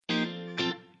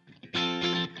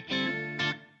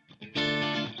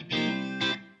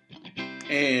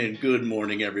And good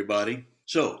morning, everybody.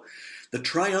 So, the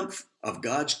triumph of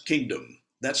God's kingdom.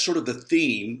 That's sort of the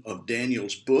theme of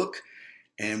Daniel's book.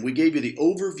 And we gave you the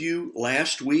overview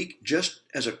last week, just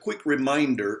as a quick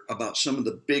reminder about some of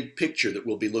the big picture that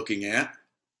we'll be looking at.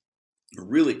 A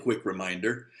really quick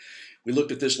reminder. We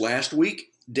looked at this last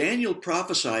week. Daniel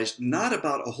prophesied not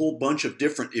about a whole bunch of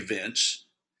different events.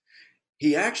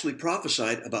 He actually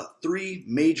prophesied about three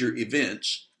major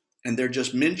events, and they're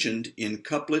just mentioned in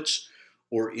couplets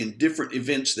or in different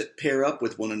events that pair up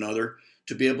with one another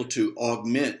to be able to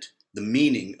augment the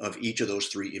meaning of each of those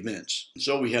three events.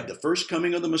 So we have the first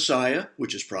coming of the Messiah,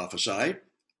 which is prophesied,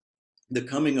 the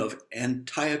coming of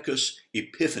Antiochus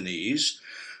Epiphanes,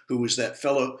 who was that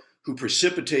fellow who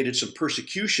precipitated some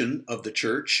persecution of the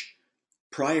church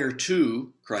prior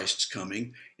to Christ's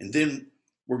coming, and then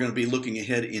we're going to be looking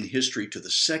ahead in history to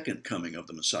the second coming of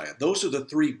the Messiah. Those are the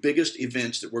three biggest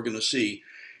events that we're going to see,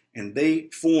 and they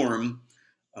form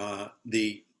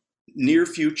the near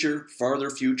future, farther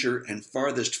future, and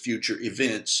farthest future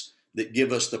events that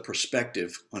give us the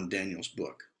perspective on Daniel's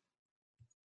book.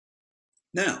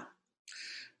 Now,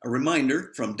 a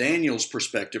reminder from Daniel's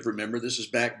perspective, remember this is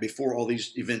back before all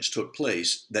these events took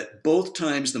place, that both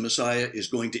times the Messiah is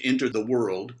going to enter the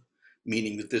world,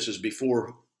 meaning that this is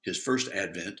before his first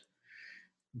advent.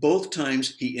 Both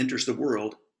times he enters the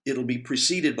world, it'll be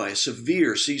preceded by a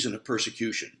severe season of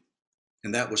persecution.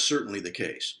 And that was certainly the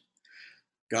case.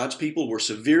 God's people were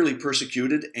severely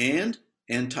persecuted, and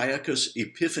Antiochus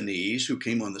Epiphanes, who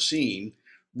came on the scene,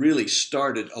 really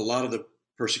started a lot of the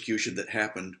persecution that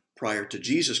happened prior to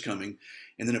Jesus coming.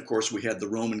 And then, of course, we had the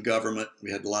Roman government.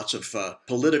 We had lots of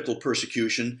political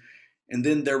persecution. And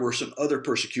then there were some other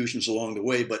persecutions along the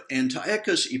way. But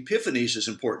Antiochus Epiphanes is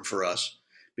important for us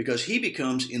because he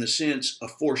becomes, in a sense, a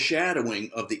foreshadowing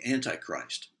of the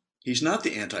Antichrist. He's not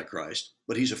the Antichrist,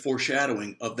 but he's a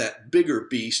foreshadowing of that bigger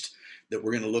beast that we're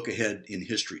going to look ahead in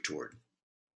history toward.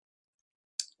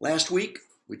 Last week,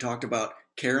 we talked about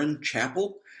Karen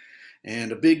Chappell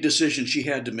and a big decision she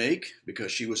had to make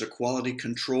because she was a quality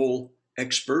control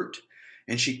expert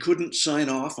and she couldn't sign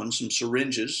off on some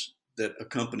syringes that a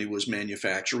company was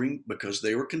manufacturing because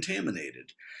they were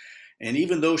contaminated. And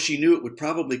even though she knew it would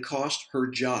probably cost her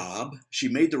job, she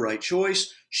made the right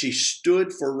choice. She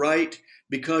stood for right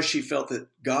because she felt that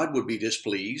God would be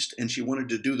displeased and she wanted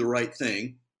to do the right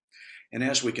thing. And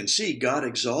as we can see, God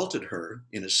exalted her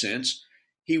in a sense.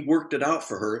 He worked it out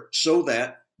for her so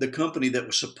that the company that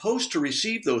was supposed to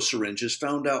receive those syringes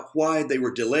found out why they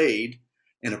were delayed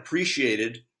and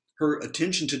appreciated her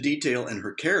attention to detail and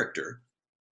her character,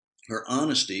 her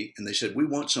honesty, and they said, "We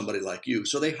want somebody like you."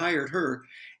 So they hired her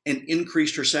and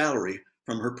increased her salary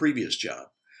from her previous job.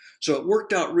 So it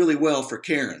worked out really well for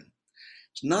Karen.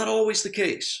 It's not always the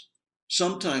case.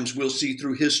 Sometimes we'll see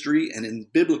through history and in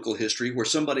biblical history where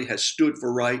somebody has stood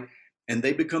for right and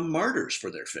they become martyrs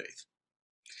for their faith.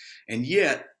 And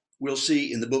yet, we'll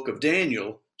see in the book of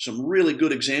Daniel some really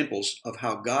good examples of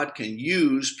how God can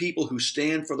use people who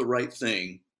stand for the right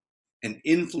thing and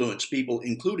influence people,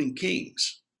 including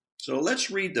kings. So let's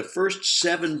read the first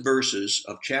 7 verses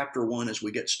of chapter 1 as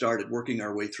we get started working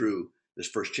our way through this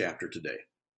first chapter today.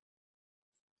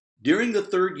 During the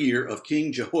 3rd year of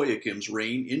King Jehoiakim's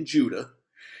reign in Judah,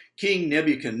 King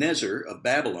Nebuchadnezzar of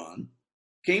Babylon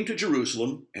came to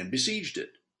Jerusalem and besieged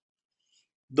it.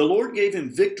 The Lord gave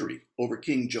him victory over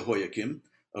King Jehoiakim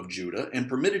of Judah and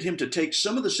permitted him to take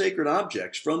some of the sacred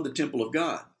objects from the temple of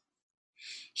God.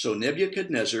 So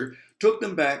Nebuchadnezzar took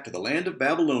them back to the land of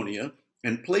Babylonia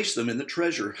and placed them in the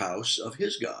treasure house of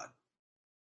his God.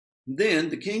 Then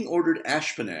the king ordered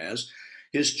Ashpenaz,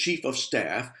 his chief of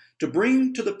staff, to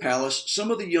bring to the palace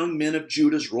some of the young men of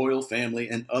Judah's royal family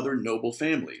and other noble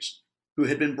families who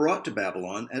had been brought to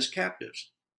Babylon as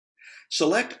captives.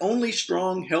 "Select only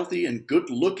strong, healthy, and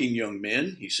good-looking young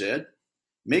men," he said.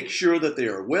 "Make sure that they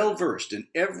are well-versed in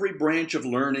every branch of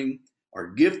learning,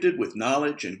 are gifted with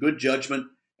knowledge and good judgment,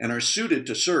 and are suited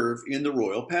to serve in the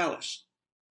royal palace.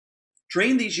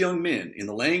 Train these young men in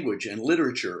the language and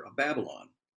literature of Babylon."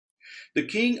 The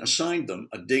king assigned them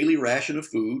a daily ration of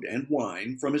food and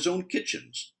wine from his own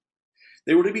kitchens.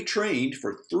 They were to be trained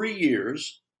for 3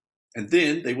 years, and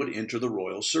then they would enter the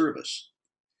royal service.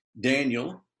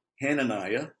 Daniel,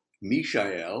 Hananiah,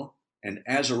 Mishael, and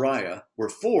Azariah were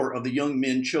 4 of the young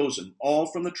men chosen, all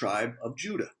from the tribe of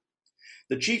Judah.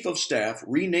 The chief of staff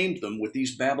renamed them with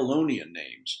these Babylonian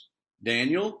names.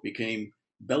 Daniel became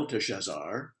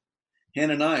Belteshazzar.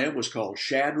 Hananiah was called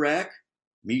Shadrach,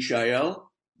 Mishael,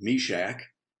 Meshach,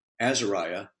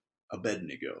 Azariah,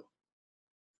 Abednego.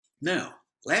 Now,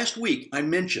 last week I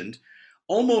mentioned,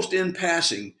 almost in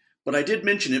passing, But I did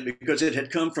mention it because it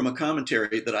had come from a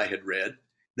commentary that I had read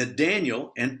that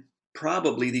Daniel and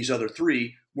probably these other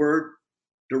three were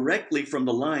directly from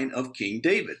the line of King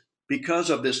David because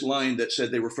of this line that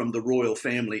said they were from the royal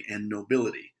family and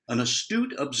nobility. An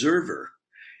astute observer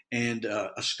and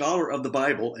a scholar of the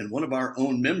Bible and one of our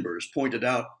own members pointed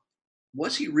out,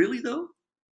 was he really though?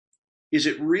 Is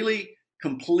it really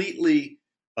completely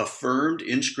affirmed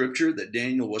in Scripture that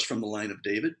Daniel was from the line of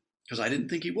David? Because I didn't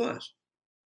think he was.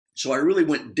 So I really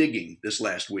went digging this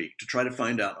last week to try to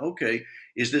find out, okay,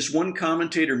 is this one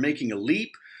commentator making a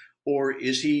leap, or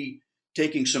is he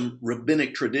taking some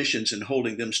rabbinic traditions and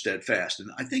holding them steadfast? And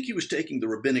I think he was taking the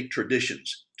rabbinic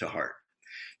traditions to heart.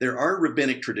 There are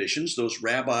rabbinic traditions, those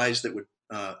rabbis that would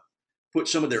put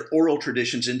some of their oral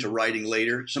traditions into writing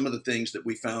later, some of the things that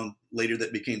we found later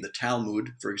that became the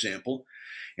Talmud, for example.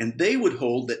 And they would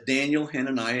hold that Daniel,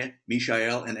 Hananiah,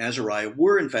 Mishael, and Azariah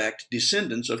were in fact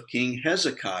descendants of King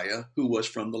Hezekiah, who was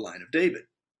from the line of David.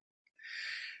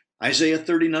 Isaiah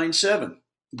 39:7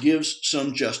 gives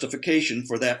some justification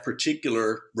for that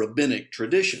particular rabbinic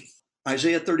tradition.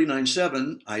 Isaiah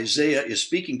 39:7, Isaiah is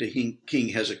speaking to King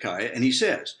Hezekiah, and he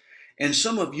says, and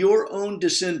some of your own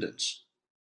descendants,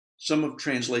 some of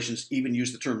translations even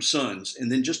use the term sons,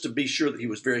 and then just to be sure that he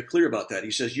was very clear about that,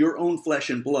 he says, your own flesh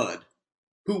and blood,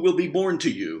 who will be born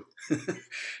to you.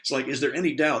 It's like, is there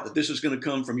any doubt that this is going to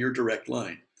come from your direct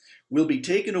line? Will be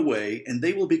taken away, and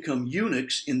they will become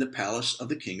eunuchs in the palace of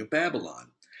the king of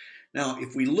Babylon. Now,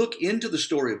 if we look into the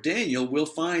story of Daniel, we'll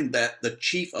find that the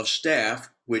chief of staff,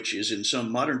 which is in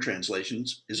some modern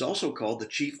translations, is also called the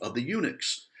chief of the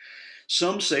eunuchs.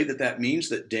 Some say that that means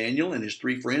that Daniel and his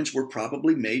three friends were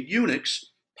probably made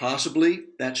eunuchs. Possibly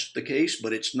that's the case,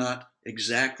 but it's not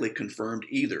exactly confirmed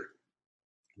either.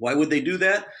 Why would they do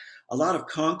that? A lot of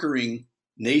conquering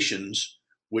nations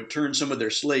would turn some of their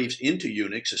slaves into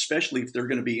eunuchs, especially if they're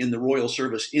going to be in the royal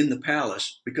service in the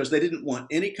palace, because they didn't want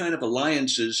any kind of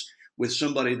alliances with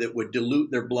somebody that would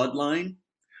dilute their bloodline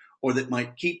or that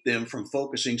might keep them from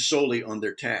focusing solely on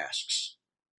their tasks.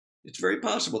 It's very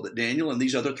possible that Daniel and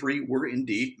these other three were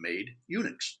indeed made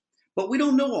eunuchs. But we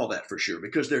don't know all that for sure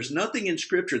because there's nothing in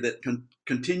Scripture that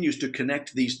continues to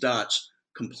connect these dots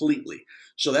completely.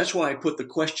 So that's why I put the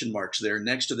question marks there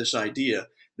next to this idea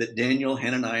that Daniel,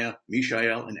 Hananiah,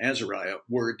 Mishael, and Azariah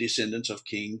were descendants of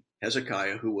King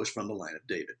Hezekiah, who was from the line of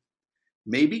David.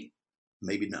 Maybe,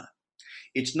 maybe not.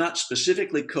 It's not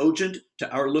specifically cogent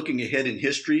to our looking ahead in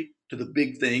history to the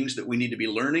big things that we need to be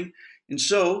learning. And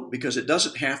so, because it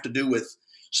doesn't have to do with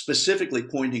specifically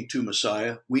pointing to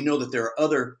Messiah, we know that there are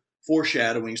other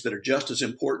foreshadowings that are just as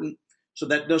important. So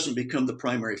that doesn't become the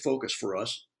primary focus for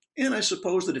us. And I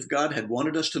suppose that if God had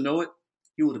wanted us to know it,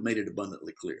 he would have made it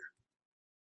abundantly clear.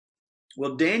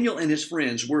 Well, Daniel and his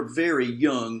friends were very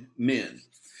young men.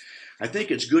 I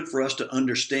think it's good for us to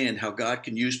understand how God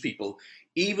can use people,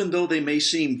 even though they may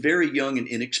seem very young and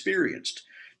inexperienced.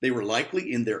 They were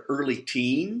likely in their early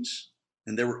teens,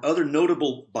 and there were other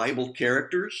notable Bible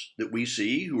characters that we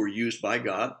see who were used by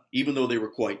God, even though they were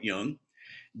quite young.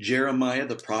 Jeremiah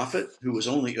the prophet, who was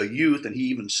only a youth, and he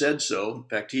even said so. In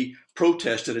fact, he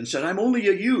protested and said, I'm only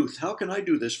a youth. How can I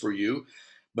do this for you?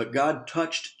 But God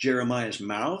touched Jeremiah's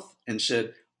mouth and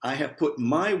said, I have put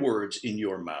my words in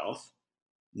your mouth,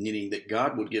 meaning that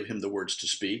God would give him the words to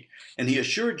speak. And he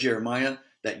assured Jeremiah,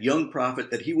 that young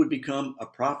prophet, that he would become a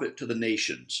prophet to the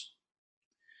nations.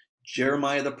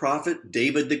 Jeremiah the prophet,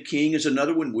 David the king is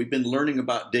another one. We've been learning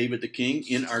about David the king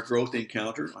in our Growth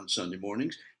Encounter on Sunday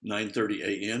mornings, 9:30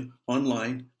 a.m.,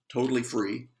 online, totally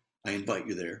free. I invite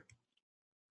you there.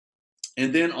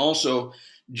 And then also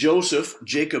Joseph,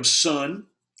 Jacob's son,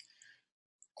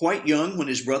 quite young when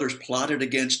his brothers plotted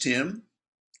against him,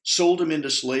 sold him into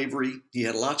slavery. He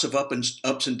had lots of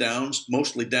ups and downs,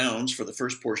 mostly downs for the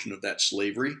first portion of that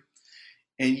slavery.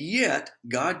 And yet,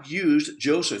 God used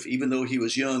Joseph, even though he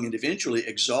was young, and eventually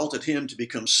exalted him to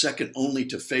become second only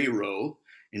to Pharaoh.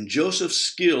 And Joseph's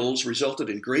skills resulted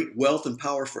in great wealth and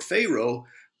power for Pharaoh,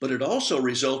 but it also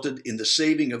resulted in the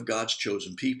saving of God's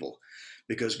chosen people,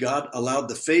 because God allowed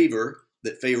the favor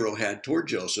that Pharaoh had toward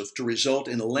Joseph to result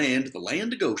in a land, the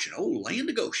land of Goshen, land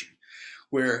of Goshen,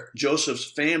 where Joseph's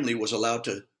family was allowed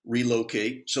to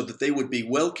relocate so that they would be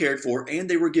well cared for, and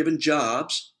they were given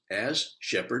jobs as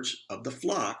shepherds of the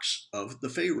flocks of the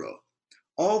Pharaoh.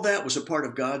 All that was a part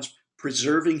of God's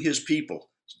preserving his people,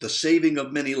 the saving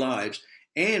of many lives.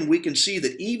 And we can see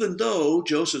that even though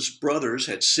Joseph's brothers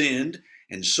had sinned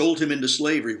and sold him into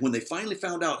slavery, when they finally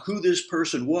found out who this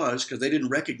person was, because they didn't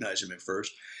recognize him at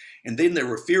first, and then they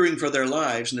were fearing for their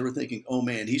lives, and they were thinking, oh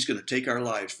man, he's going to take our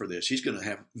lives for this. He's going to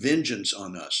have vengeance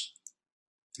on us.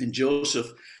 And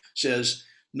Joseph says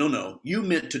No, no, you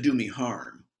meant to do me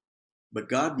harm, but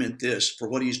God meant this for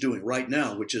what he's doing right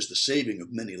now, which is the saving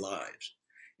of many lives.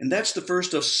 And that's the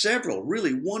first of several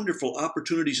really wonderful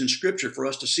opportunities in Scripture for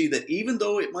us to see that even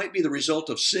though it might be the result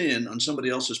of sin on somebody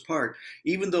else's part,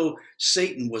 even though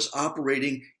Satan was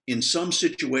operating in some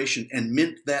situation and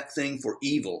meant that thing for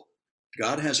evil,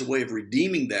 God has a way of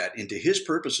redeeming that into his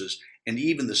purposes and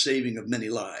even the saving of many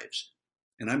lives.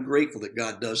 And I'm grateful that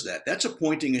God does that. That's a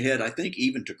pointing ahead, I think,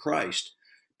 even to Christ,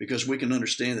 because we can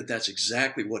understand that that's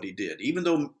exactly what he did. Even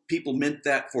though people meant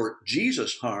that for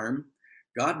Jesus' harm,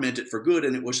 God meant it for good,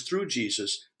 and it was through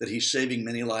Jesus that he's saving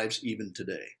many lives even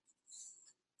today.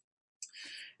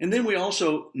 And then we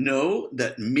also know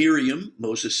that Miriam,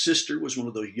 Moses' sister, was one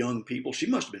of those young people. She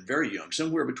must have been very young,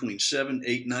 somewhere between 7,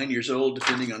 8, 9 years old,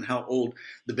 depending on how old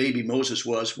the baby Moses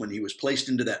was when he was placed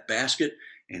into that basket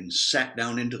and sat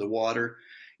down into the water,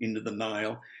 into the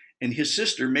Nile. And his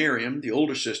sister, Miriam, the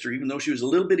older sister, even though she was a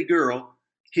little bitty girl,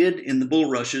 hid in the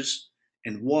bulrushes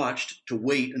and watched to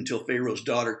wait until Pharaoh's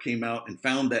daughter came out and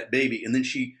found that baby. And then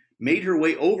she made her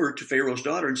way over to Pharaoh's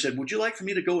daughter and said, "Would you like for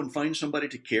me to go and find somebody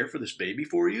to care for this baby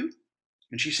for you?"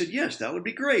 And she said, "Yes, that would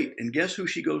be great." And guess who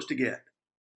she goes to get?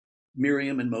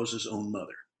 Miriam and Moses' own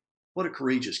mother. What a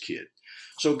courageous kid.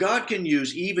 So God can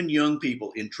use even young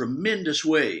people in tremendous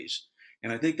ways.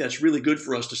 And I think that's really good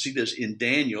for us to see this in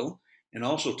Daniel and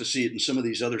also to see it in some of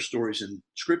these other stories in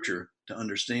Scripture to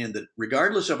understand that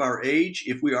regardless of our age,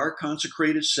 if we are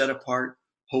consecrated, set apart,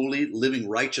 holy, living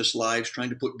righteous lives, trying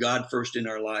to put God first in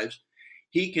our lives,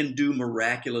 he can do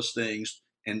miraculous things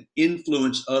and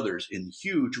influence others in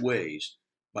huge ways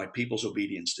by people's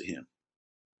obedience to him.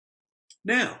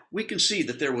 Now, we can see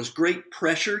that there was great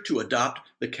pressure to adopt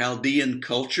the Chaldean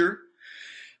culture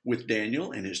with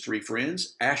Daniel and his three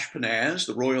friends. Ashpenaz,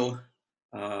 the royal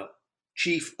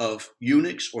chief of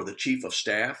eunuchs or the chief of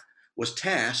staff, was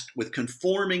tasked with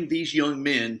conforming these young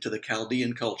men to the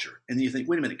Chaldean culture. And you think,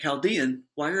 wait a minute, Chaldean?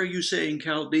 Why are you saying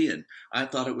Chaldean? I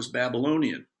thought it was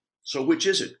Babylonian. So which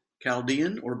is it,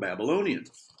 Chaldean or Babylonian?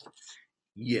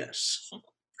 Yes,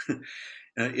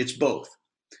 it's both.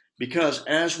 Because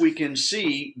as we can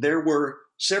see, there were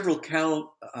several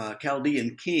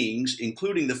Chaldean kings,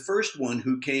 including the first one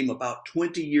who came about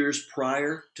 20 years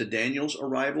prior to Daniel's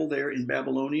arrival there in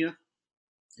Babylonia.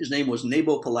 His name was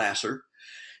Nabopolassar,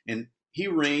 and he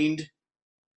reigned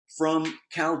from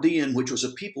Chaldean, which was a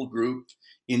people group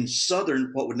in southern,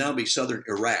 what would now be southern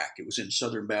Iraq. It was in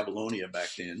southern Babylonia back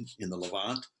then, in the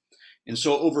Levant. And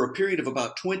so over a period of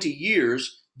about 20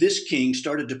 years, this king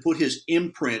started to put his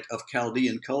imprint of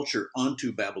Chaldean culture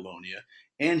onto Babylonia.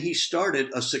 And he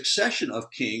started a succession of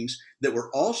kings that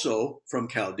were also from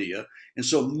Chaldea. And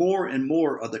so more and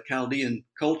more of the Chaldean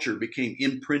culture became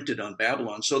imprinted on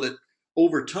Babylon, so that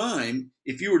over time,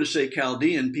 if you were to say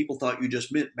Chaldean, people thought you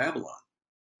just meant Babylon.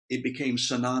 It became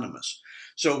synonymous.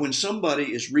 So when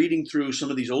somebody is reading through some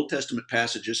of these Old Testament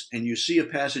passages and you see a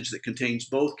passage that contains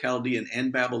both Chaldean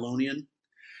and Babylonian,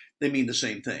 they mean the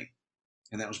same thing.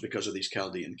 And that was because of these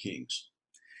Chaldean kings.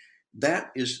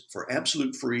 That is for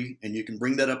absolute free, and you can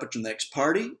bring that up at your next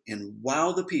party and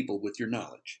wow the people with your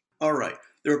knowledge. All right,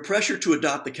 there were pressure to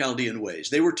adopt the Chaldean ways.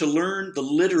 They were to learn the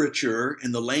literature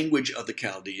and the language of the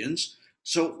Chaldeans.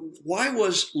 So why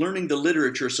was learning the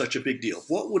literature such a big deal?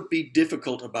 What would be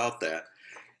difficult about that?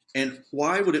 And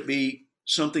why would it be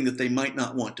something that they might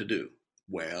not want to do?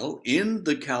 Well, in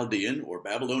the Chaldean or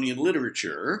Babylonian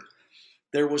literature,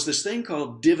 there was this thing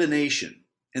called divination,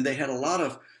 and they had a lot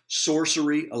of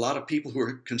sorcery, a lot of people who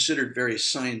were considered very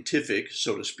scientific,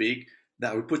 so to speak.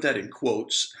 That I would put that in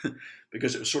quotes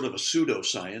because it was sort of a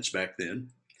pseudoscience back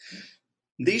then.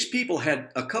 These people had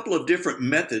a couple of different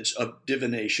methods of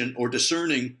divination or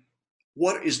discerning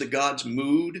what is the god's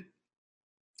mood.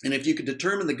 And if you could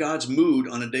determine the god's mood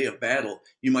on a day of battle,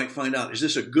 you might find out, is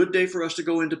this a good day for us to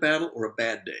go into battle or a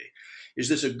bad day? Is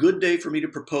this a good day for me to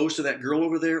propose to that girl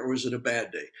over there, or is it a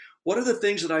bad day? What are the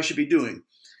things that I should be doing?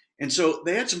 And so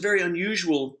they had some very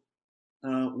unusual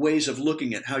ways of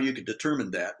looking at how you could determine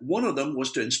that. One of them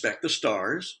was to inspect the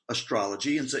stars,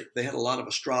 astrology, and they had a lot of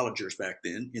astrologers back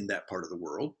then in that part of the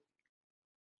world.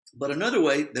 But another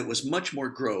way that was much more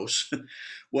gross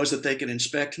was that they could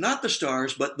inspect not the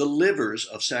stars, but the livers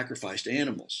of sacrificed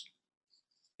animals.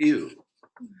 Ew.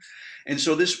 And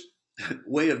so this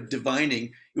way of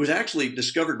divining, it was actually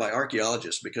discovered by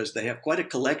archaeologists because they have quite a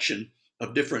collection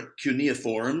of different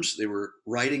cuneiforms. They were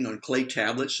writing on clay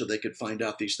tablets so they could find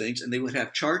out these things, and they would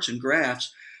have charts and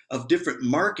graphs of different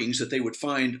markings that they would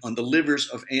find on the livers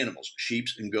of animals, sheep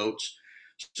and goats,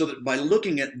 so that by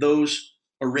looking at those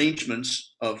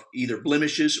arrangements of either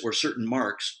blemishes or certain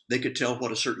marks, they could tell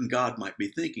what a certain god might be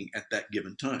thinking at that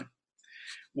given time.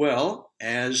 Well,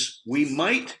 as we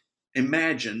might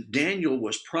imagine, Daniel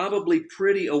was probably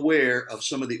pretty aware of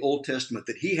some of the Old Testament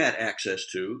that he had access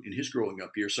to in his growing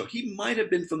up years. So he might have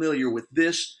been familiar with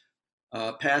this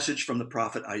passage from the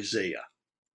prophet Isaiah.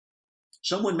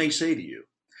 Someone may say to you,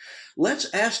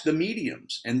 let's ask the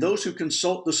mediums and those who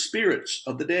consult the spirits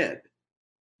of the dead.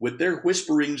 With their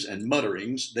whisperings and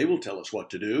mutterings, they will tell us what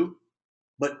to do.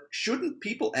 But shouldn't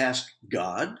people ask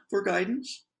God for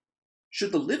guidance?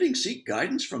 Should the living seek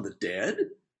guidance from the dead?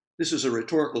 This is a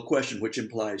rhetorical question which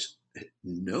implies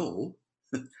no.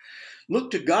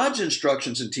 Look to God's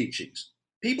instructions and teachings.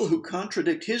 People who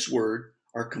contradict his word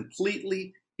are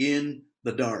completely in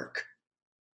the dark.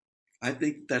 I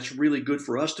think that's really good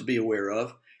for us to be aware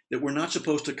of, that we're not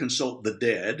supposed to consult the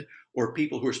dead or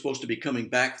people who are supposed to be coming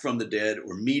back from the dead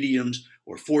or mediums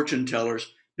or fortune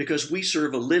tellers, because we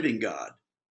serve a living God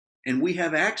and we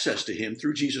have access to him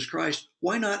through Jesus Christ.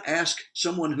 Why not ask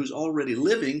someone who's already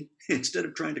living instead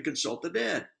of trying to consult the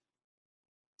dead?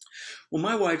 Well,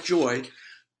 my wife Joy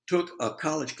took a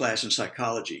college class in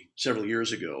psychology several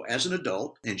years ago as an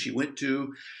adult, and she went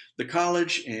to the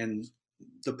college, and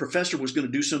the professor was going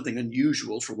to do something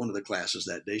unusual for one of the classes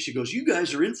that day. She goes, "You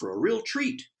guys are in for a real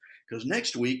treat, because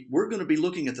next week we're going to be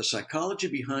looking at the psychology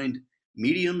behind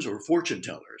mediums or fortune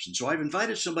tellers. And so I've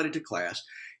invited somebody to class,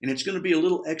 and it's going to be a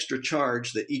little extra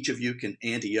charge that each of you can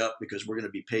ante up because we're going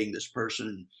to be paying this person."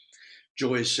 And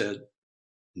Joy said,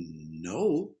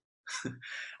 "No,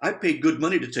 I paid good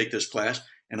money to take this class,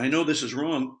 and I know this is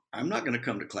wrong. I'm not going to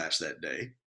come to class that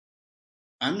day.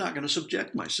 I'm not going to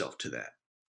subject myself to that."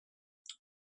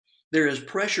 There is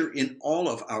pressure in all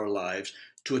of our lives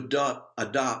to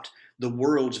adopt the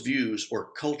world's views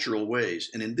or cultural ways.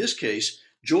 And in this case,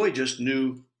 Joy just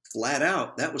knew flat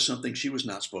out that was something she was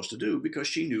not supposed to do because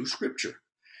she knew Scripture.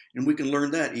 And we can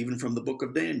learn that even from the book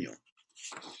of Daniel.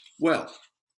 Well,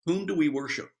 whom do we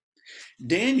worship?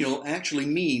 Daniel actually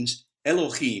means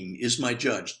Elohim is my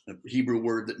judge, a Hebrew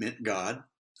word that meant God.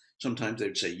 Sometimes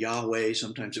they'd say Yahweh,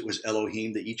 sometimes it was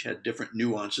Elohim. They each had different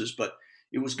nuances, but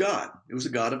it was God. It was the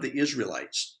God of the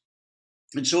Israelites.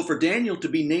 And so for Daniel to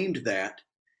be named that,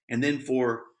 and then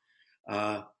for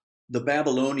the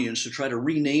Babylonians to try to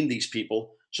rename these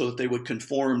people so that they would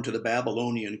conform to the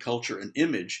Babylonian culture and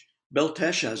image,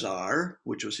 Belteshazzar,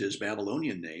 which was his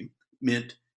Babylonian name,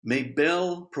 meant, "May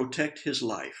Bel protect his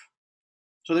life."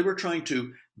 So they were trying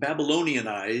to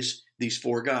Babylonianize these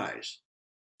four guys.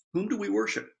 Whom do we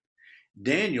worship?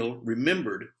 Daniel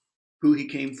remembered who he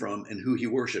came from and who he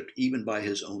worshiped, even by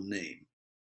his own name.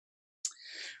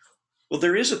 Well,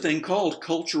 there is a thing called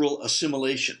cultural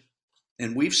assimilation,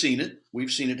 and we've seen it.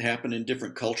 We've seen it happen in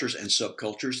different cultures and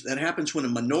subcultures. That happens when a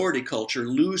minority culture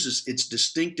loses its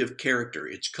distinctive character,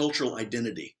 its cultural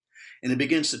identity, and it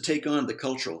begins to take on the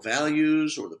cultural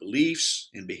values or the beliefs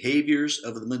and behaviors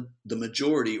of the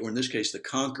majority, or in this case, the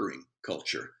conquering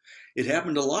culture. It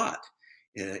happened a lot.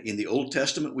 In the Old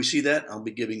Testament, we see that. I'll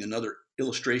be giving another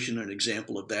illustration and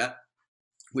example of that,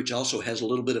 which also has a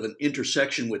little bit of an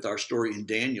intersection with our story in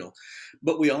Daniel.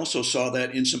 But we also saw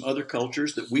that in some other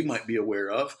cultures that we might be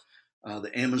aware of.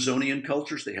 The Amazonian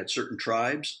cultures, they had certain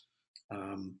tribes.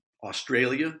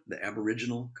 Australia, the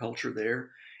Aboriginal culture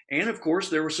there. And of course,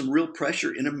 there was some real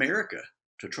pressure in America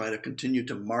to try to continue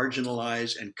to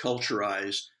marginalize and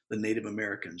culturize the Native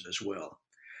Americans as well.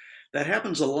 That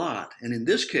happens a lot. And in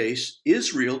this case,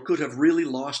 Israel could have really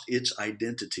lost its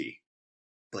identity,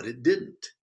 but it didn't.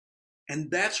 And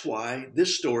that's why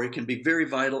this story can be very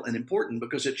vital and important,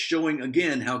 because it's showing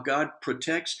again how God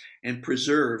protects and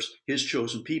preserves his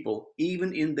chosen people,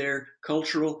 even in their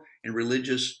cultural and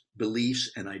religious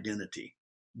beliefs and identity.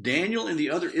 Daniel and the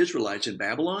other Israelites in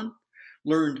Babylon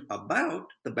learned about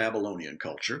the Babylonian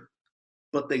culture,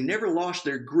 but they never lost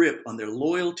their grip on their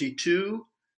loyalty to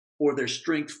or their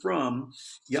strength from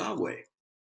Yahweh.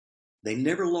 They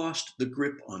never lost the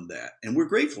grip on that. And we're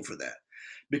grateful for that.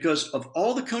 Because of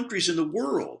all the countries in the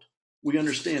world, we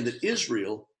understand that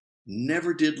Israel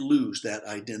never did lose that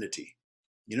identity.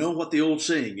 You know what the old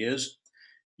saying is?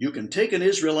 You can take an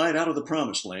Israelite out of the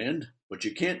promised land, but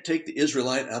you can't take the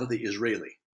Israelite out of the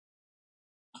Israeli.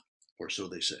 Or so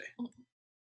they say.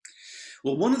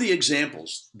 Well, one of the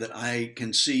examples that I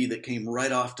can see that came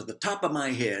right off to the top of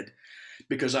my head,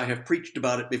 because I have preached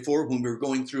about it before when we were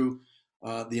going through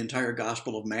the entire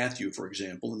Gospel of Matthew, for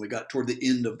example, and we got toward the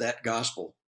end of that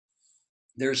Gospel.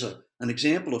 There's an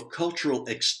example of cultural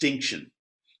extinction.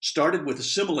 Started with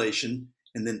assimilation,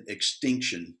 and then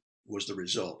extinction was the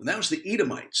result. And that was the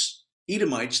Edomites.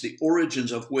 Edomites, the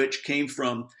origins of which came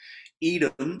from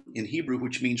Edom in Hebrew,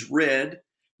 which means red,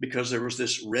 because there was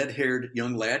this red-haired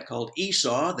young lad called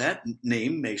Esau. That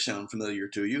name may sound familiar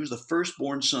to you. He was the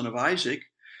firstborn son of Isaac,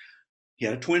 He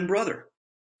had a twin brother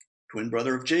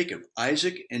of Jacob.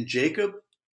 Isaac and Jacob,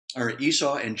 or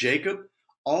Esau and Jacob,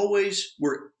 always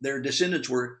were, their descendants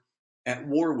were at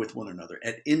war with one another,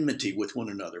 at enmity with one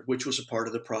another, which was a part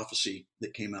of the prophecy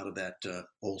that came out of that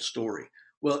old story.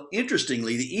 Well,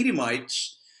 interestingly, the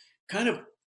Edomites kind of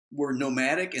were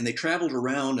nomadic, and they traveled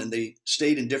around and they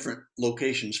stayed in different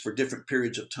locations for different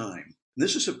periods of time. And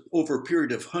this is over a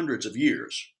period of hundreds of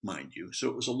years, mind you. So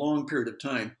it was a long period of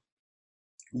time.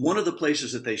 One of the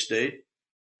places that they stayed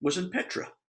was in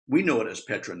Petra. We know it as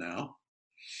Petra now.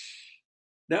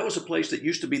 That was a place that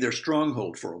used to be their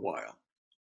stronghold for a while.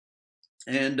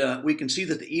 And we can see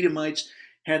that the Edomites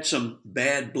had some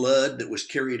bad blood that was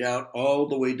carried out all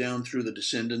the way down through the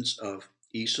descendants of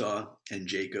Esau and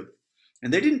Jacob.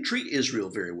 And they didn't treat Israel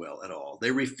very well at all.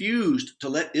 They refused to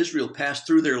let Israel pass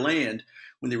through their land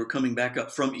when they were coming back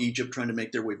up from Egypt, trying to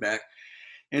make their way back.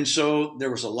 And so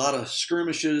there was a lot of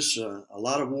skirmishes, a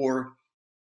lot of war,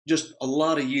 just a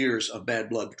lot of years of bad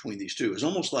blood between these two. It's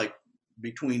almost like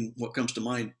between what comes to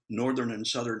mind, Northern and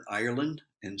Southern Ireland,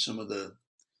 and some of the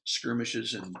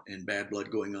skirmishes and bad blood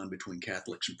going on between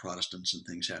Catholics and Protestants and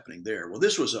things happening there. Well,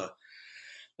 this was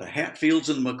the Hatfields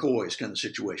and McCoys kind of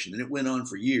situation, and it went on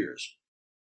for years.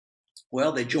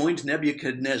 Well, they joined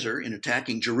Nebuchadnezzar in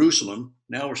attacking Jerusalem.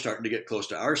 Now we're starting to get close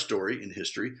to our story in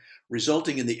history,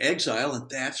 resulting in the exile, and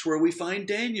that's where we find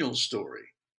Daniel's story.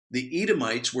 The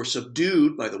Edomites were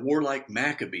subdued by the warlike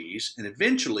Maccabees, and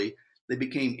eventually they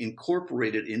became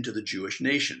incorporated into the Jewish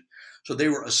nation. So they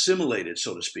were assimilated,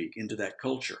 so to speak, into that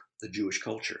culture, the Jewish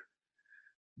culture.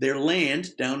 Their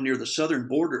land down near the southern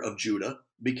border of Judah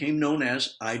became known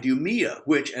as Idumea,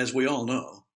 which, as we all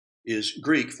know, is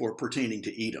Greek for pertaining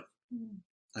to Edom.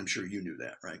 I'm sure you knew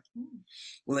that, right?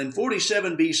 Well, in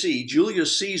 47 BC,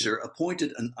 Julius Caesar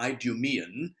appointed an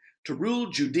Idumean to rule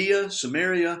Judea,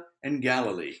 Samaria, and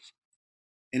Galilee.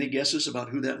 Any guesses about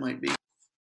who that might be?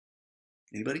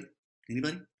 Anybody?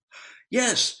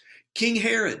 Yes, King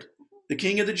Herod, the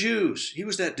king of the Jews. He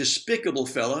was that despicable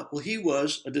fella. Well, he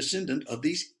was a descendant of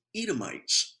these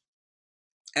Edomites.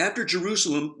 After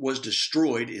Jerusalem was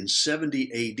destroyed in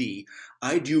 70 AD,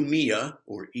 Idumea,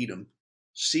 or Edom,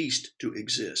 ceased to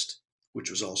exist,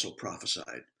 which was also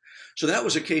prophesied. So that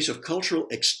was a case of cultural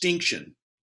extinction.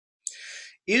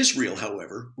 Israel,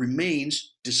 however,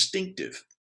 remains distinctive.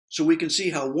 So we can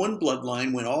see how one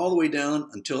bloodline went all the way down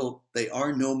until they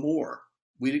are no more.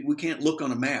 We can't look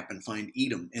on a map and find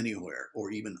Edom anywhere,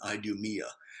 or even Idumea.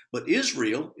 But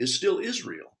Israel is still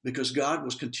Israel, because God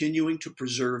was continuing to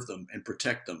preserve them and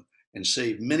protect them and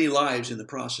save many lives in the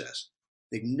process.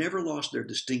 They've never lost their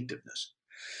distinctiveness.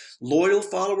 Loyal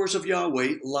followers of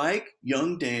Yahweh, like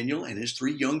young Daniel and his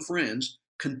 3 young friends,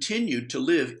 continued to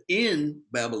live in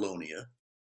Babylonia,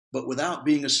 but without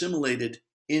being assimilated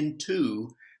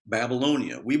into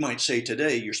Babylonia. We might say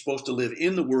today, you're supposed to live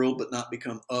in the world, but not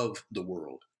become of the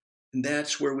world. And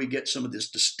that's where we get some of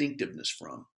this distinctiveness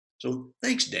from. So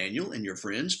thanks, Daniel and your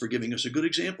friends, for giving us a good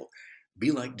example. Be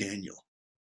like Daniel.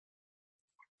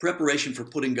 Preparation for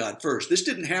putting God first. This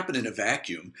didn't happen in a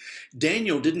vacuum.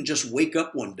 Daniel didn't just wake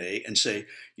up one day and say,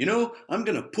 I'm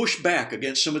going to push back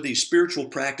against some of these spiritual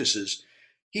practices.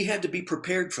 He had to be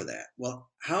prepared for that. Well,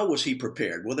 how was he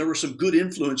prepared? Well, there were some good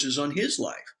influences on his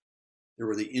life. There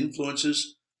were the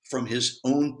influences from his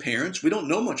own parents. We don't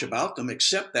know much about them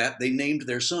except that they named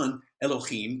their son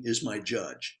Elohim is my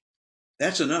judge.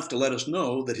 That's enough to let us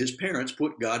know that his parents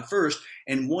put God first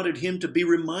and wanted him to be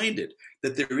reminded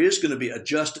that there is going to be a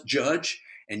just judge,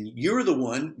 and you're the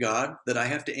one, God, that I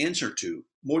have to answer to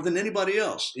more than anybody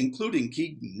else, including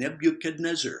King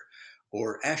Nebuchadnezzar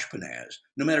or Ashpenaz.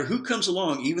 No matter who comes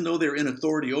along, even though they're in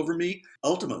authority over me,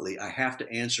 ultimately I have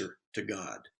to answer to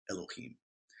God, Elohim.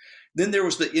 Then there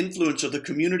was the influence of the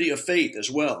community of faith as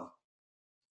well.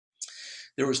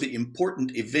 There was the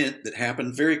important event that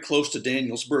happened very close to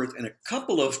Daniel's birth, and a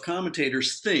couple of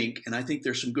commentators think, and I think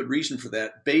there's some good reason for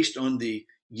that, based on the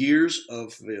years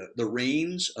of the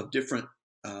reigns of different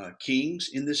kings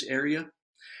in this area,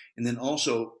 and then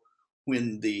also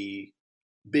when the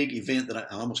big event that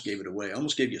I almost gave it away, I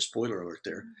almost gave you a spoiler alert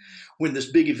there, when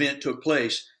this big event took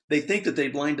place, they think that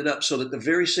they lined it up so that the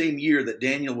very same year that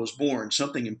Daniel was born,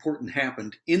 something important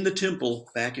happened in the temple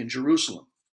back in Jerusalem.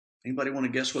 Anybody want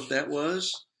to guess what that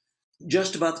was?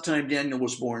 Just about the time Daniel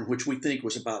was born, which we think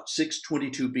was about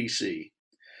 622 BC,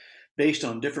 based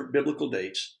on different biblical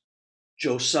dates,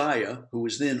 Josiah, who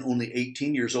was then only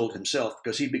 18 years old himself,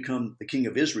 because he'd become the king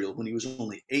of Israel when he was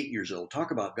only 8 years old.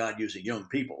 Talk about God using young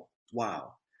people.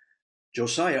 Wow.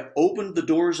 Josiah opened the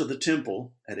doors of the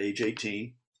temple at age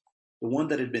 18, the one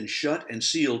that had been shut and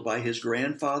sealed by his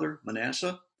grandfather,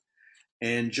 Manasseh,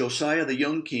 And Josiah, the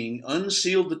young king,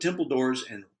 unsealed the temple doors.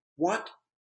 And what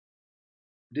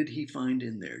did he find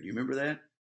in there? Do you remember that?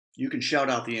 You can shout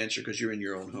out the answer because you're in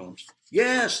your own homes.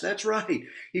 Yes, that's right.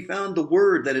 He found the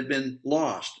word that had been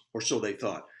lost, or so they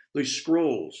thought, these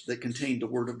scrolls that contained the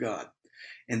word of God.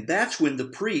 And that's when the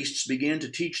priests began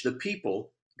to teach the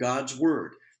people God's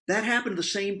word. That happened at the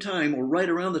same time, or right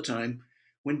around the time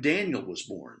when Daniel was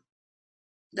born.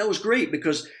 That was great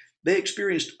because they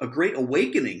experienced a great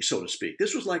awakening, so to speak.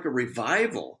 This was like a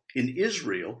revival in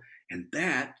Israel, and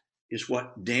that is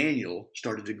what Daniel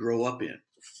started to grow up in,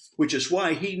 which is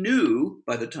why he knew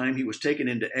by the time he was taken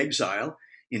into exile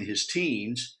in his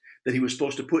teens that he was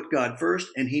supposed to put God first,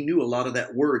 and he knew a lot of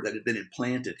that word that had been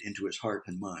implanted into his heart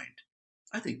and mind.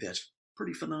 I think that's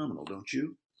pretty phenomenal, don't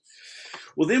you?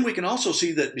 Well, then we can also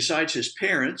see that besides his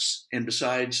parents and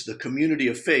besides the community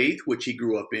of faith, which he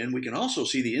grew up in, we can also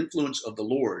see the influence of the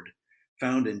Lord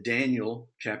found in Daniel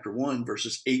chapter 1,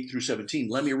 verses 8 through 17.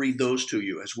 Let me read those to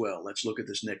you as well. Let's look at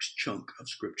this next chunk of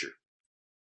scripture.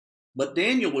 But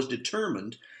Daniel was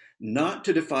determined not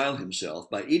to defile himself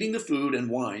by eating the food and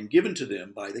wine given to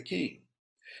them by the king.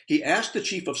 He asked the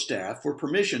chief of staff for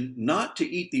permission not to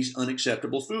eat these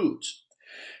unacceptable foods.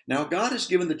 Now, God has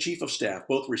given the chief of staff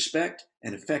both respect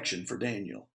and affection for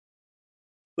Daniel.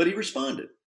 But he responded,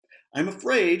 I'm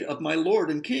afraid of my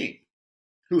lord and king,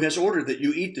 who has ordered that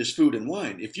you eat this food and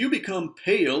wine. If you become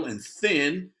pale and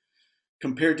thin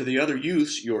compared to the other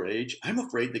youths your age, I'm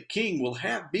afraid the king will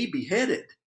be beheaded.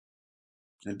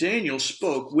 And Daniel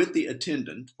spoke with the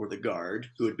attendant, or the guard,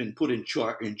 who had been put in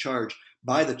charge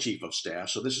by the chief of staff.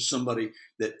 So this is somebody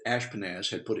that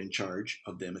Ashpenaz had put in charge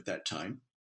of them at that time,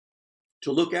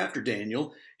 to look after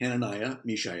Daniel, Hananiah,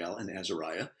 Mishael, and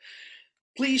Azariah.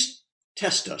 Please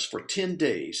test us for 10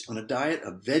 days on a diet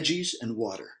of veggies and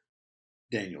water,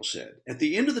 Daniel said. At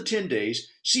the end of the 10 days,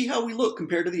 see how we look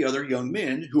compared to the other young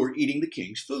men who are eating the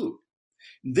king's food.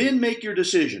 Then make your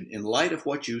decision in light of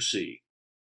what you see.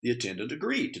 The attendant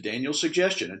agreed to Daniel's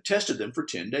suggestion and tested them for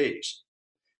 10 days.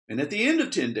 And at the end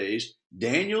of 10 days,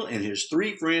 Daniel and his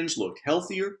 3 friends looked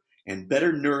healthier and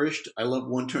better nourished. I love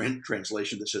one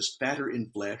translation that says fatter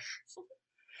in flesh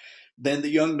than the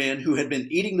young men who had been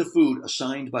eating the food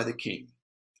assigned by the king.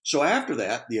 So after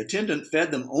that, the attendant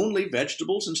fed them only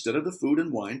vegetables instead of the food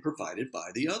and wine provided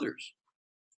by the others.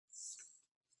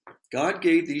 God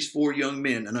gave these 4 young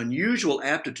men an unusual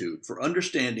aptitude for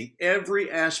understanding every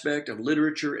aspect of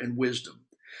literature and wisdom.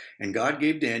 And God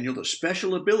gave Daniel the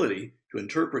special ability to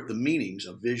interpret the meanings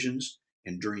of visions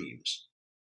and dreams.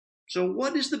 So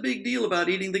what is the big deal about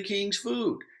eating the king's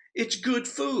food? It's good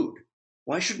food.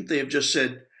 Why shouldn't they have just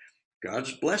said,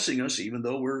 God's blessing us even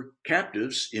though we're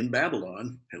captives in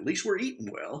Babylon. At least we're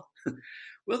eating well.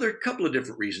 Well, there are a couple of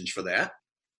different reasons for that.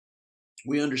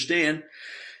 We understand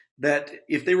that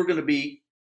if they were going to be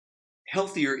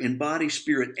healthier in body,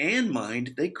 spirit, and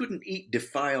mind, they couldn't eat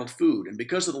defiled food. And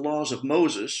because of the laws of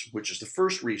Moses, which is the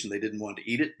first reason they didn't want to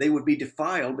eat it, they would be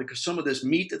defiled because some of this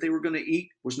meat that they were going to eat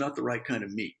was not the right kind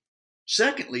of meat.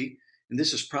 Secondly, and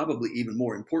this is probably even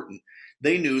more important,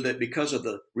 they knew that because of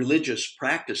the religious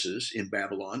practices in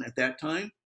Babylon at that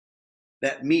time,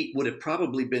 that meat would have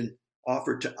probably been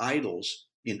offered to idols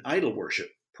in idol worship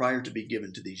prior to be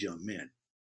given to these young men.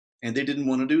 And they didn't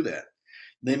want to do that.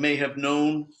 They may have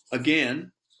known,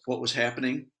 again, what was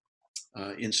happening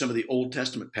in some of the Old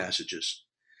Testament passages.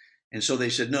 And so they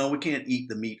said, no, we can't eat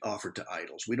the meat offered to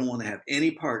idols. We don't want to have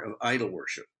any part of idol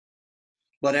worship.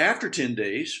 But after 10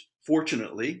 days,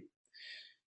 fortunately,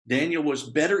 Daniel was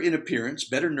better in appearance,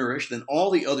 better nourished than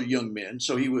all the other young men.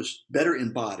 So he was better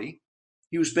in body.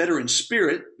 He was better in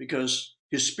spirit because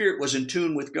his spirit was in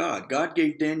tune with God. God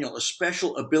gave Daniel a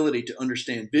special ability to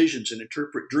understand visions and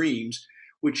interpret dreams,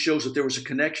 which shows that there was a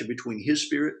connection between his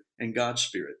spirit and God's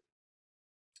spirit.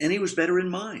 And he was better in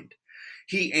mind.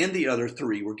 He and the other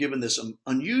 3 were given this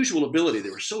unusual ability. They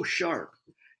were so sharp.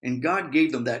 And God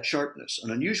gave them that sharpness,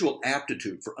 an unusual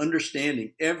aptitude for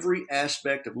understanding every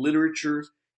aspect of literature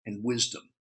and wisdom.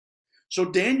 So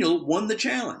Daniel won the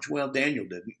challenge. Well, Daniel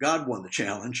didn't. God won the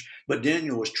challenge. But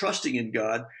Daniel was trusting in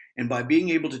God. And by being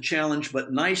able to challenge,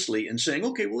 but nicely, and saying,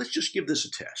 okay, well, let's just give this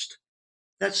a test.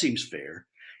 That seems fair.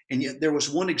 And yet there was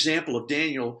one example of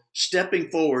Daniel stepping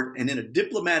forward, and in a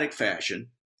diplomatic fashion,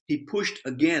 he pushed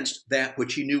against that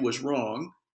which he knew was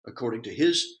wrong, according to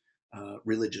his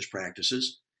religious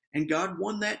practices, and God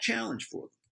won that challenge for them.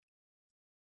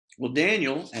 Well,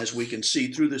 Daniel, as we can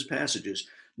see through this passages,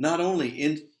 not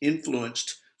only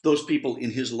influenced those people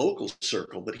in his local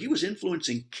circle, but he was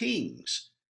influencing kings.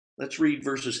 Let's read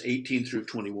verses 18 through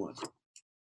 21.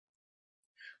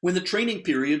 When the training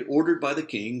period ordered by the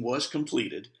king was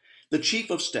completed, the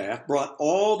chief of staff brought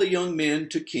all the young men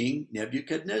to King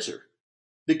Nebuchadnezzar.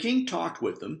 The king talked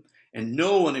with them, and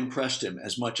no one impressed him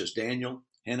as much as Daniel,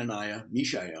 Hananiah,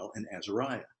 Mishael, and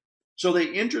Azariah. So they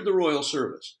entered the royal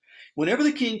service. Whenever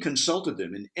the king consulted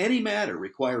them in any matter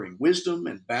requiring wisdom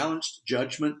and balanced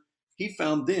judgment, he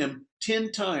found them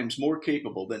 10 times more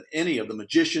capable than any of the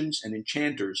magicians and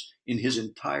enchanters in his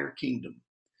entire kingdom.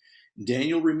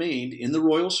 Daniel remained in the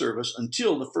royal service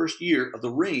until the first year of the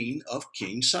reign of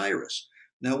King Cyrus.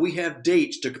 Now we have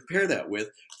dates to compare that with,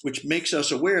 which makes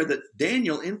us aware that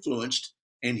Daniel influenced,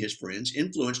 and his friends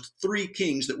influenced 3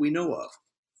 kings that we know of.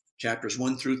 Chapters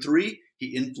 1 through 3,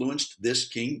 he influenced this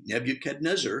king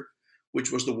Nebuchadnezzar,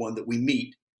 which was the one that we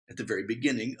meet at the very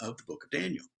beginning of the book of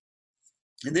Daniel.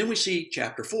 And then we see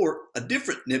chapter 4, a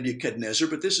different Nebuchadnezzar,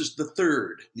 but this is the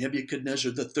third,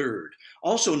 Nebuchadnezzar the third,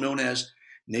 also known as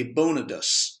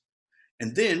Nabonidus.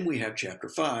 And then we have chapter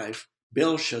 5,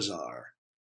 Belshazzar.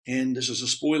 And this is a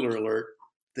spoiler alert,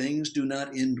 things do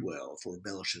not end well for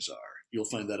Belshazzar. You'll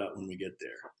find that out when we get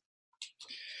there.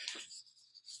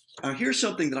 Now, here's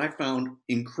something that I found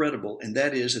incredible, and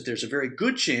that is that there's a very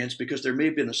good chance, because there may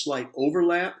have been a slight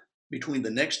overlap between the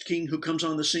next king who comes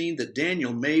on the scene, that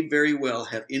Daniel may very well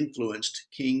have influenced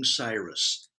King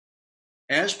Cyrus.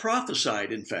 As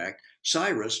prophesied, in fact,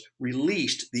 Cyrus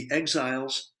released the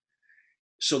exiles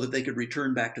so that they could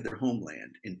return back to their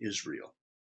homeland in Israel.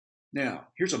 Now,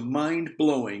 here's a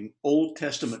mind-blowing Old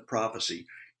Testament prophecy.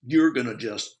 You're going to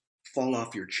just fall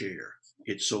off your chair.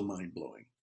 It's so mind-blowing.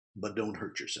 But don't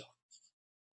hurt yourself.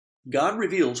 God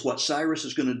reveals what Cyrus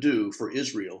is going to do for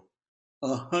Israel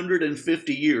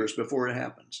 150 years before it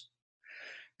happens.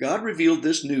 God revealed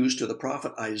this news to the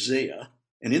prophet Isaiah,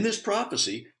 and in this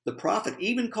prophecy, the prophet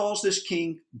even calls this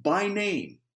king by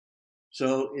name.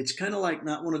 So it's kind of like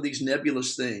not one of these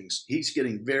nebulous things. He's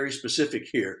getting very specific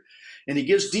here. And he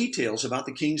gives details about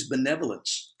the king's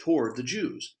benevolence toward the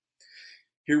Jews.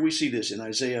 Here we see this in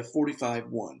Isaiah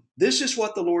 45:1. This is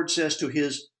what the Lord says to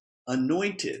his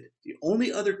anointed, the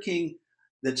only other king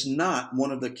that's not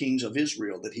one of the kings of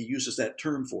Israel that he uses that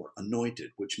term for,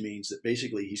 anointed, which means that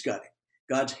basically he's got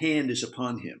God's hand is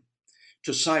upon him.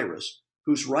 To Cyrus,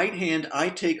 whose right hand I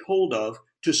take hold of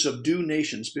to subdue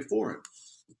nations before him.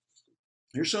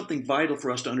 Here's something vital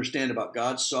for us to understand about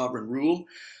God's sovereign rule.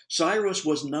 Cyrus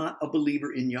was not a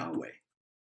believer in Yahweh.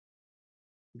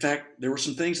 In fact, there were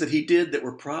some things that he did that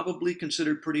were probably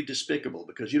considered pretty despicable,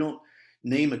 because you don't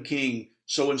name a king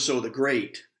so-and-so the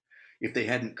Great if they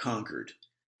hadn't conquered.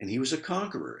 And he was a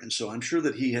conqueror, and so I'm sure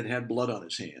that he had had blood on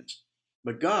his hands.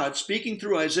 But God, speaking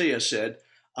through Isaiah, said,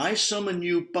 I summon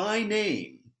you by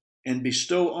name and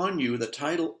bestow on you the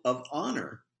title of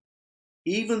honor,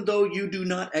 even though you do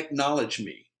not acknowledge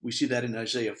me. We see that in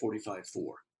Isaiah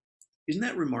 45:4. Isn't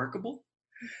that remarkable?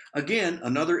 Again,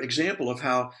 another example of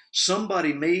how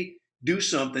somebody may do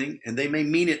something and they may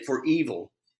mean it for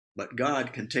evil, but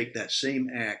God can take that same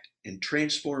act and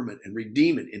transform it and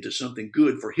redeem it into something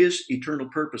good for his eternal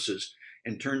purposes,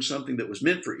 and turn something that was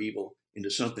meant for evil into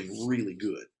something really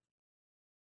good,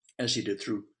 as he did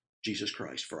through Jesus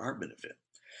Christ for our benefit.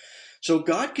 So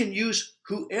God can use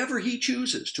whoever he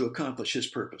chooses to accomplish his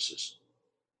purposes.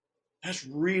 That's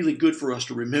really good for us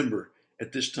to remember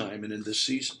at this time and in this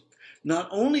season. Not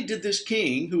only did this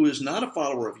king, who is not a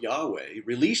follower of Yahweh,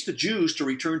 release the Jews to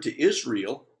return to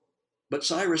Israel, but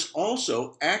Cyrus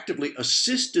also actively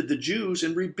assisted the Jews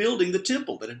in rebuilding the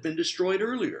temple that had been destroyed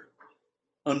earlier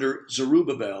under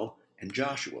Zerubbabel and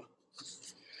Joshua.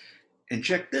 And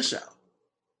check this out.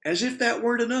 As if that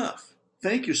weren't enough.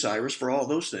 Thank you, Cyrus, for all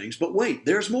those things. But wait,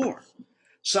 there's more.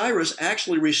 Cyrus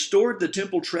actually restored the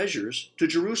temple treasures to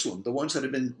Jerusalem, the ones that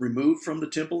had been removed from the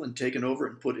temple and taken over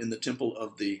and put in the temple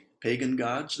of the pagan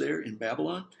gods there in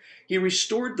Babylon. He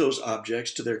restored those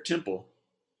objects to their temple,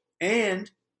 and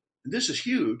this is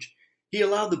huge, he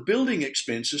allowed the building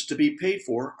expenses to be paid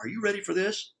for, are you ready for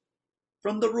this?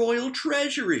 From the royal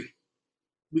treasury.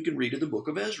 We can read in the book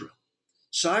of Ezra.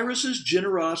 Cyrus's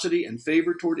generosity and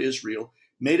favor toward Israel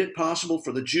made it possible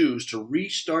for the Jews to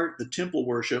restart the temple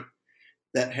worship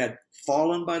that had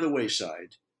fallen by the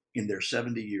wayside in their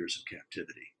 70 years of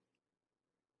captivity.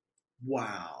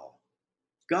 Wow.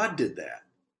 God did that.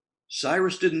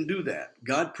 Cyrus didn't do that.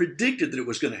 God predicted that it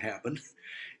was going to happen,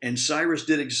 and Cyrus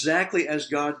did exactly as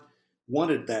God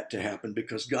wanted that to happen,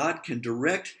 because God can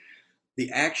direct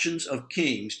the actions of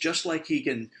kings just like he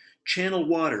can channel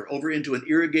water over into an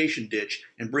irrigation ditch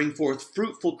and bring forth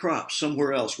fruitful crops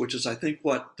somewhere else, which is, I think,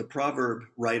 what the proverb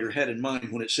writer had in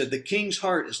mind when it said, the king's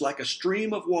heart is like a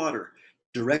stream of water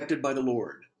directed by the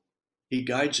Lord. He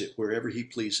guides it wherever he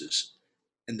pleases.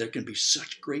 And there can be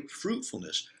such great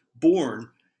fruitfulness born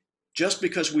just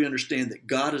because we understand that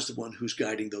God is the one who's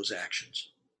guiding those actions.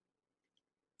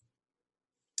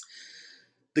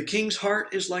 The king's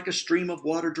heart is like a stream of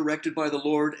water directed by the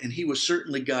Lord, and he was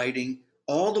certainly guiding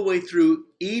all the way through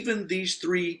even these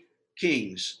three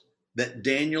kings that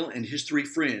Daniel and his three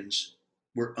friends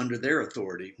were under their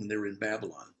authority when they were in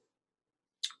Babylon.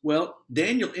 Well,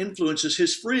 Daniel influences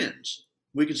his friends.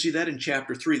 We can see that in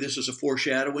chapter 3. This is a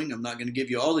foreshadowing. I'm not going to give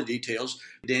you all the details.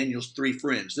 Daniel's three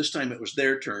friends. This time it was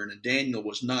their turn, and Daniel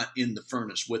was not in the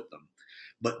furnace with them.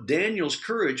 But Daniel's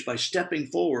courage by stepping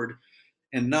forward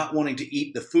and not wanting to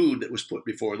eat the food that was put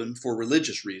before them for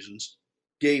religious reasons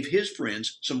gave his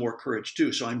friends some more courage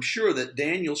too. So I'm sure that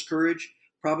Daniel's courage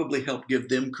probably helped give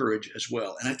them courage as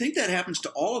well. And I think that happens to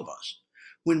all of us.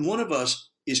 When one of us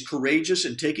is courageous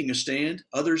in taking a stand,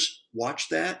 others watch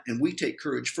that and we take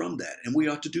courage from that. And we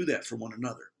ought to do that for one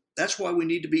another. That's why we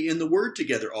need to be in the Word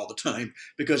together all the time,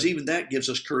 because even that gives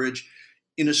us courage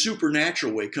in a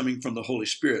supernatural way coming from the Holy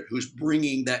Spirit, who's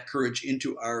bringing that courage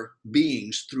into our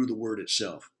beings through the Word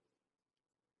itself.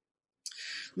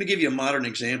 Let me give you a modern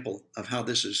example of how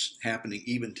this is happening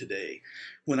even today.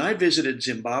 When I visited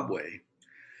Zimbabwe,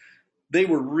 they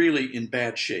were really in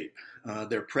bad shape.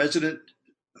 Their president,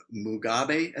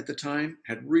 Mugabe at the time,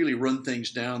 had really run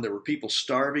things down. There were people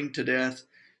starving to death.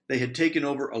 They had taken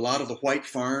over a lot of the white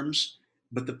farms,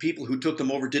 but the people who took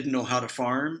them over didn't know how to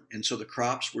farm, and so the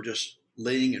crops were just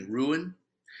laying in ruin.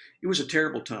 It was a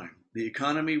terrible time. The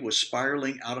economy was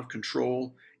spiraling out of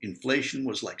control. Inflation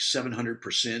was like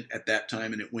 700% at that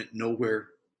time, and it went nowhere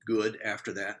good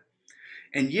after that.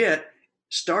 And yet,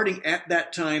 starting at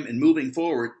that time and moving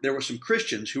forward, there were some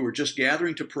Christians who were just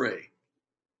gathering to pray.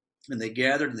 And they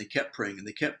gathered and they kept praying and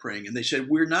they kept praying. And they said,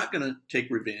 we're not going to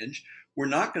take revenge. We're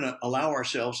not going to allow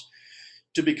ourselves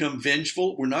to become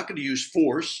vengeful. We're not going to use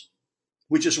force,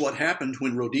 which is what happened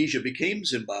when Rhodesia became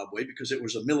Zimbabwe, because it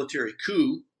was a military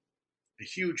coup, a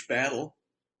huge battle.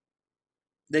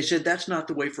 They said that's not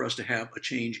the way for us to have a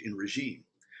change in regime.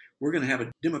 We're going to have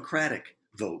a democratic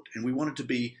vote, and we want it to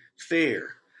be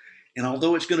fair. And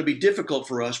although it's going to be difficult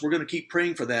for us, we're going to keep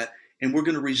praying for that, and we're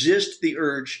going to resist the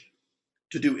urge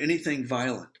to do anything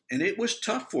violent. And it was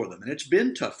tough for them, and it's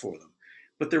been tough for them.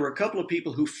 But there were a couple of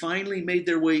people who finally made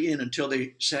their way in until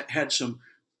they had some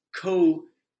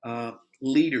co-leaders,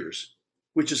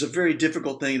 which is a very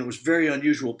difficult thing, and it was very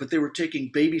unusual, but they were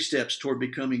taking baby steps toward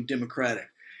becoming democratic.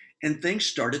 And things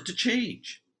started to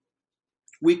change.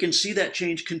 We can see that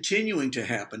change continuing to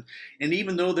happen. And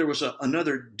even though there was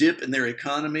another dip in their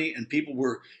economy and people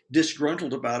were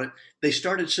disgruntled about it, they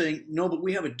started saying, no, but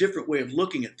we have a different way of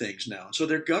looking at things now. And so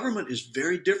their government is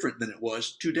very different than it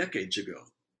was 2 decades ago.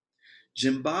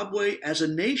 Zimbabwe as a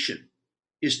nation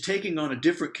is taking on a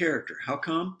different character. How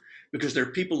come? Because there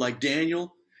are people like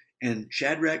Daniel and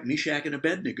Shadrach, Meshach, and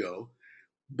Abednego,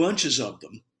 bunches of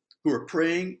them, who are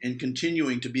praying and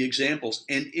continuing to be examples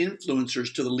and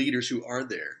influencers to the leaders who are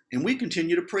there. And we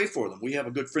continue to pray for them. We have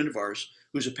a good friend of ours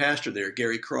who's a pastor there,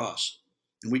 Gary Cross.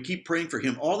 And we keep praying for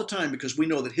him all the time because we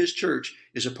know that his church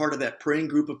is a part of that praying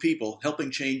group of people helping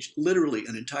change literally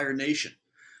an entire nation.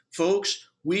 Folks,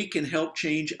 we can help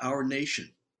change our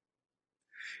nation.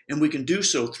 And we can do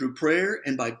so through prayer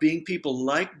and by being people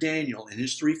like Daniel and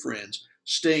his 3 friends,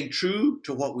 staying true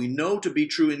to what we know to be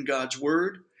true in God's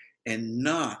word, and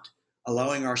not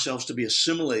allowing ourselves to be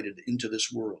assimilated into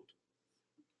this world.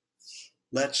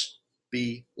 Let's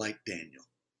be like Daniel.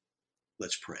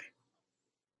 Let's pray.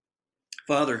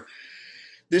 Father,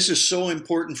 this is so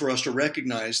important for us to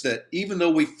recognize that even though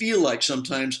we feel like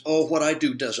sometimes, oh, what I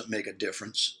do doesn't make a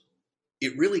difference,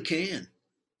 it really can.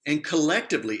 And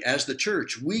collectively, as the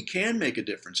church, we can make a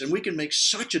difference. And we can make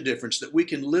such a difference that we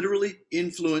can literally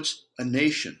influence a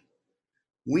nation.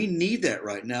 We need that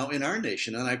right now in our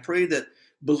nation. And I pray that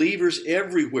believers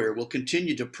everywhere will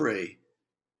continue to pray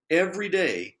every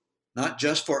day, not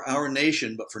just for our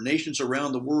nation, but for nations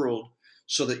around the world,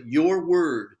 so that your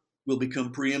word will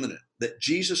become preeminent, that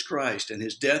Jesus Christ and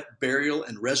his death, burial,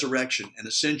 and resurrection and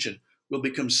ascension will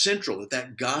become central, that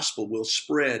that gospel will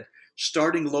spread,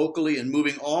 starting locally and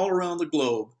moving all around the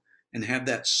globe, and have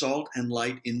that salt and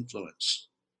light influence.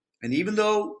 And even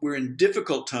though we're in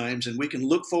difficult times and we can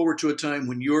look forward to a time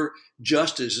when your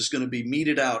justice is going to be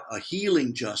meted out, a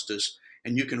healing justice,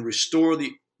 and you can restore the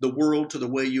world to the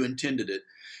way you intended it,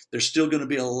 there's still going to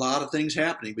be a lot of things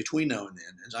happening between now and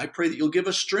then. And I pray that you'll give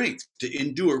us strength to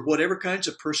endure whatever kinds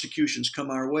of persecutions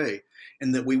come our way,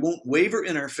 and that we won't waver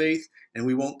in our faith and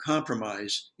we won't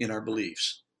compromise in our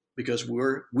beliefs, because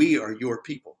we are your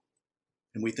people.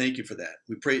 And we thank you for that.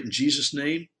 We pray it in Jesus'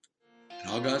 name. And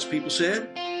all God's people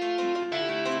said,